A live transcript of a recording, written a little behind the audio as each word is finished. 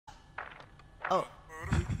Oh.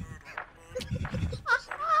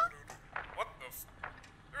 What the f...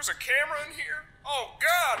 There's a camera in here? Oh,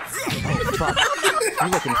 God! Oh, fuck. You're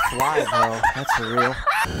looking fly, bro. That's for real.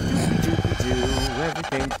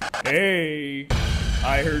 Everything. Hey,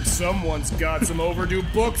 I heard someone's got some overdue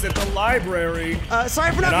books at the library.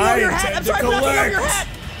 Sorry for not being on your hat. I'm sorry for not being on your hat.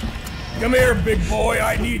 Come here, big boy.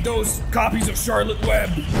 I need those copies of Charlotte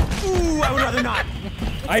Webb. Ooh, I would rather not.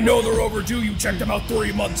 I know they're overdue. You checked them out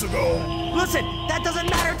 3 months ago. Listen, that doesn't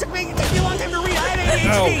matter. It took me a long time to read. I have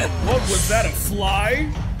ADHD. Ow, what was that, a fly?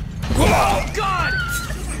 Oh, God!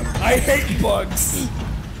 I hate bugs.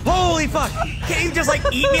 Holy fuck! Can't you just, like,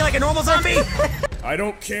 eat me like a normal zombie? I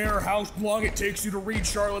don't care how long it takes you to read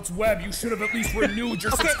Charlotte's Web. You should have at least renewed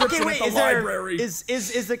your subscription at the library.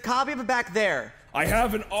 Is the copy of it back there? I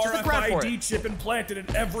have an RFID chip implanted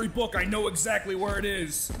in every book. I know exactly where it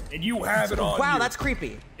is. And you have it on Wow, you. That's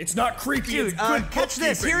creepy. It's not creepy, Dude, it's good catch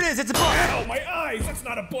this. Here it is, it's a book. Ow, my eyes, that's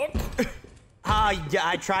not a book. Yeah,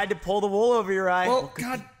 I tried to pull the wool over your eye. Well,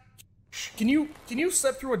 God, can you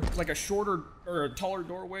step through a shorter or a taller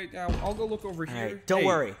doorway? Now, I'll go look over here. Right, don't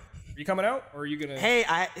worry. Are you coming out, or are you gonna? Hey,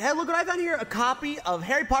 look what I found here. A copy of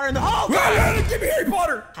Harry Potter and the. Oh God! Give me Harry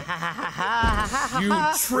Potter! You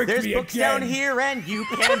tricked me again. There's books down here, and you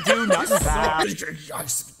can't do nothing about it.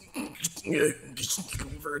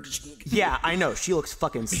 Yeah, I know. She looks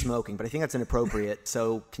fucking smoking, but I think that's inappropriate.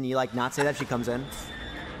 So, can you like not say that if she comes in?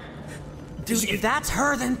 Dude, if that's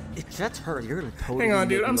her, then if that's her, you're gonna totally. Hang on,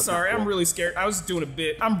 dude. I'm sorry. I'm really scared. I was doing a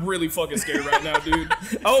bit. I'm really fucking scared right now, dude.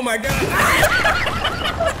 Oh my God.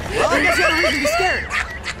 Well, I guess you have a reason to be scared.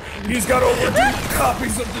 He's got overdue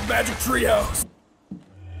copies of the Magic Treehouse.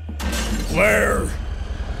 Claire,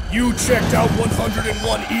 you checked out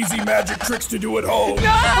 101 easy magic tricks to do at home.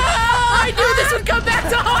 No! I knew this would come back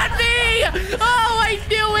to haunt me! Oh, I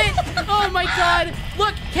knew it! Oh my God!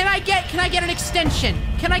 Look, can I get an extension?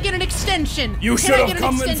 Can I get an extension? You should have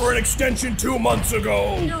come in for an extension 2 months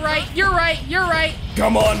ago. You're right. You're right. You're right.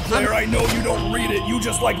 Come on, Claire. I know you don't read it. You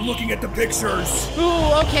just like looking at the pictures.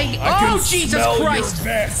 Ooh, okay. Oh, Jesus Christ! Your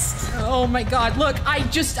vest. Oh my God! Look,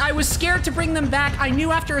 I was scared to bring them back. I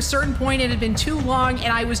knew after a certain point it had been too long,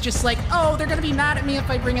 and I was just like, oh, they're gonna be mad at me if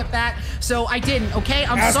I bring it back. So I didn't. Okay,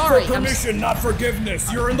 I'm sorry. Ask for permission, not forgiveness.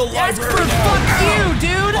 You're in the library now. Fuck you,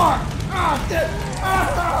 dude.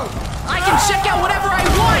 I can check out whatever I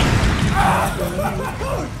want!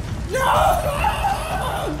 No!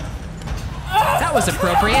 That was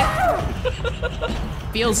appropriate.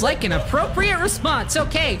 Feels like an appropriate response.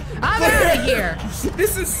 Okay, I'm out of here.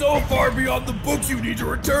 This is so far beyond the books you need to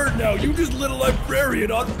return now. You just lit a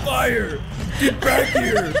librarian on fire. Get back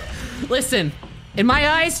here. Listen, in my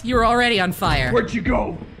eyes, you were already on fire. Where'd you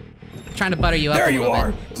go? Trying to butter you up a little bit. There you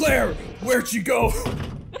are. Claire, where'd you go?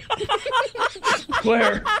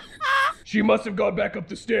 Claire, she must have gone back up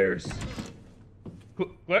the stairs.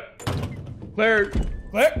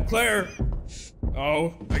 Claire.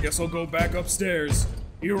 Oh, I guess I'll go back upstairs.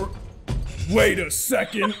 Wait a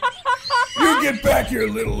second. You get back here,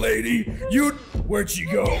 little lady. Where'd she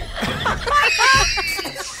go?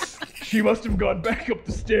 She must have gone back up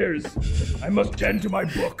the stairs. I must tend to my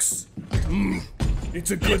books.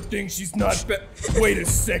 It's a good thing she's not Wait a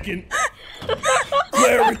second.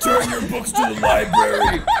 Claire, return your books to the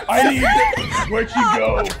library. I need Where'd she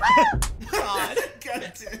go? God.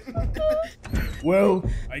 Well,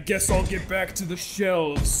 I guess I'll get back to the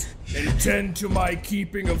shelves and tend to my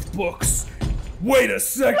keeping of books. Wait a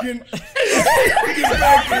second! Get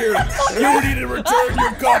back here! You need to return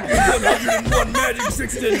your copy of 101 Magic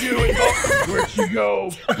Tricks to do it! Where'd she go?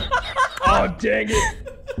 Oh, dang it!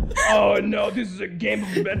 Oh no, this is a game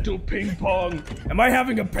of mental ping pong. Am I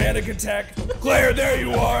having a panic attack? Claire, there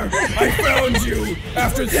you are! I found you!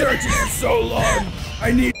 After searching for so long!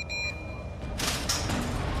 I need...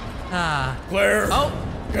 Claire! Oh!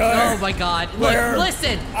 Claire, oh my God! Claire, look,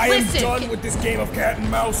 listen! I am done with this game of cat and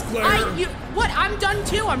mouse, Claire! What? I'm done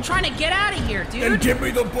too! I'm trying to get out of here, dude! Then give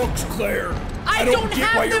me the books, Claire! I don't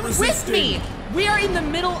have them with me! We are in the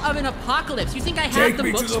middle of an apocalypse. You think I have the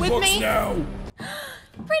books with me? Take me to the books now!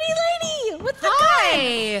 Pretty lady with the gun!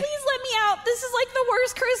 Please let me out! This is like the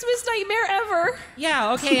worst Christmas nightmare ever!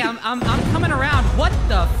 Yeah, okay, I'm coming around. What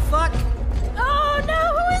the fuck? Oh no,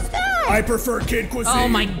 who is that? I prefer kid cuisine. Oh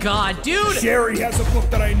my God, dude! Sherry has a book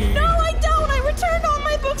that I need. No, I don't! I returned all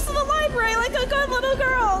my books to the library like a good little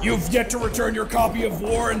girl! You've yet to return your copy of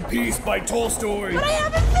War and Peace by Tolstoy. But I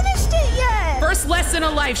haven't finished it yet! First lesson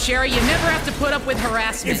of life, Sherry, you never have to put up with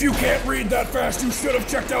harassment. If you can't read that fast, you should have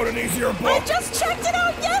checked out an easier book. I just checked it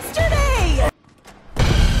out yesterday!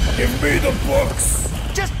 Give me the books!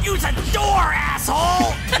 Just use a door,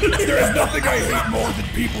 asshole! There is nothing I hate more than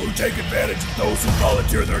people who take advantage of those who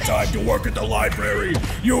volunteer their time to work at the library.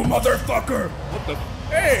 You motherfucker! What the?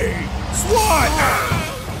 Hey! SWAT!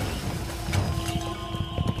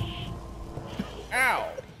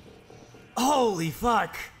 Ow! Holy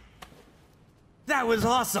fuck. That was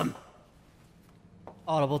awesome.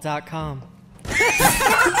 Audible.com.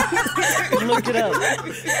 Look it up.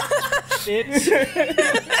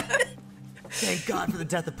 Bitch. Thank God for the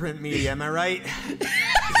death of print media, am I right?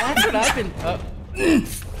 That's what I've been.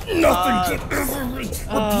 Nothing could ever replace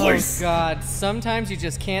Oh God! Sometimes you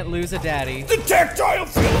just can't lose a daddy. the tactile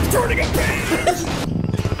feel of turning a page!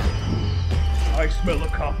 I smell a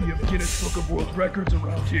copy of Guinness Book of World Records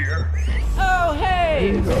around here. Oh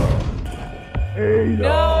hey! Ada.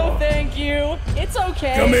 No, thank you. It's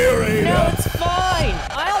okay. Come here, Ada. No, it's fine.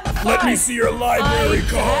 I'll be fine. Let me see your library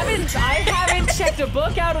card. I haven't checked a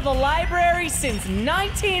book out of the library since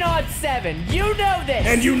 1907. You know this.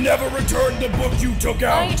 And you never returned the book you took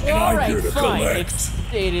out, and I'm here to fine. collect.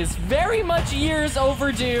 It is very much years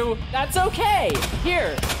overdue. That's okay.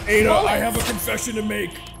 Here. Ada, bullets. I have a confession to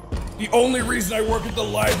make. The only reason I work at the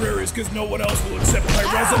library is because no one else will accept my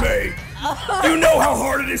resume. You know how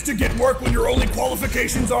hard it is to get work when your only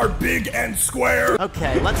qualifications are big and square?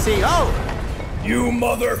 Okay, let's see. Oh! You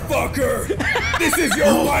motherfucker! This is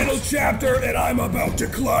your final chapter, and I'm about to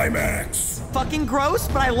climax. Fucking gross,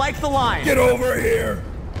 but I like the line. Get over here.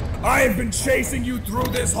 I have been chasing you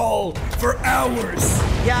through this hall for hours.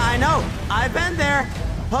 Yeah, I know. I've been there.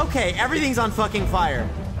 Okay, everything's on fucking fire.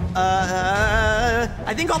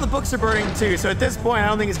 I think all the books are burning too, so at this point I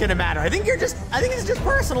don't think it's gonna matter. I think it's just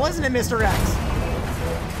personal, isn't it, Mr. X?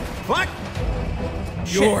 Fuck!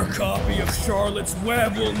 Your copy of Charlotte's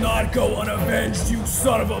Web will not go unavenged, you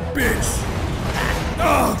son of a bitch!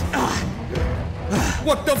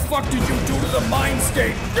 What the fuck did you do to the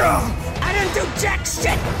mindscape? I didn't do jack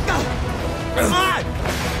shit! Thud!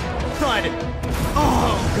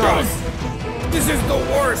 Oh, God! This is the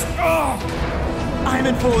worst! I'm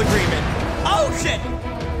in full agreement. Oh, shit!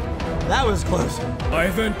 That was close.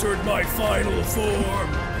 I've entered my final form.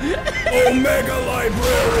 Omega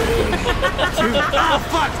Librarian! Oh,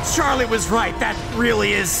 fuck! Charlie was right. That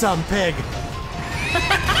really is some pig.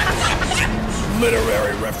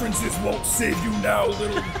 Literary references won't save you now,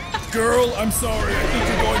 little girl. I'm sorry, I think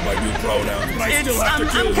you're going by new pronouns, but I still have to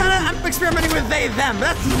kill you. I'm experimenting with they, them.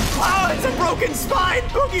 That's... Oh, it's a broken spine!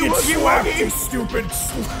 Boogie, Get woogie, slapped, woogie! you stupid...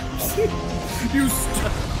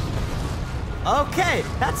 Okay,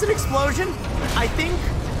 that's an explosion. I think...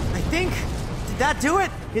 Did that do it?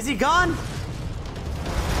 Is he gone?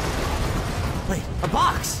 Wait, a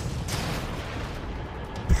box!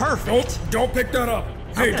 Perfect. Don't pick that up.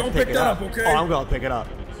 Hey, don't pick that up, okay? Oh, I'm gonna pick it up.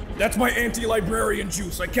 That's my anti-librarian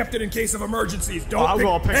juice. I kept it in case of emergencies. Don't I'm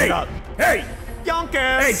gonna pick it up. Hey!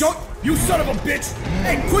 Yonkers! Hey, don't... You son of a bitch!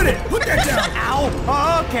 Hey, quit it! Put that down! Ow!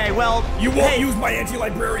 Oh, okay, well... You won't use my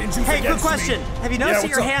anti-librarian juice Hey, against good question. me. Have you noticed that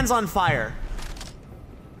what's your up? hand's on fire?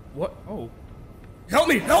 What? Oh. Help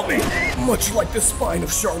me! Help me! Much like the spine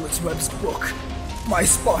of Charlotte's Web's book, my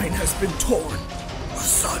spine has been torn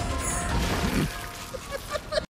asunder.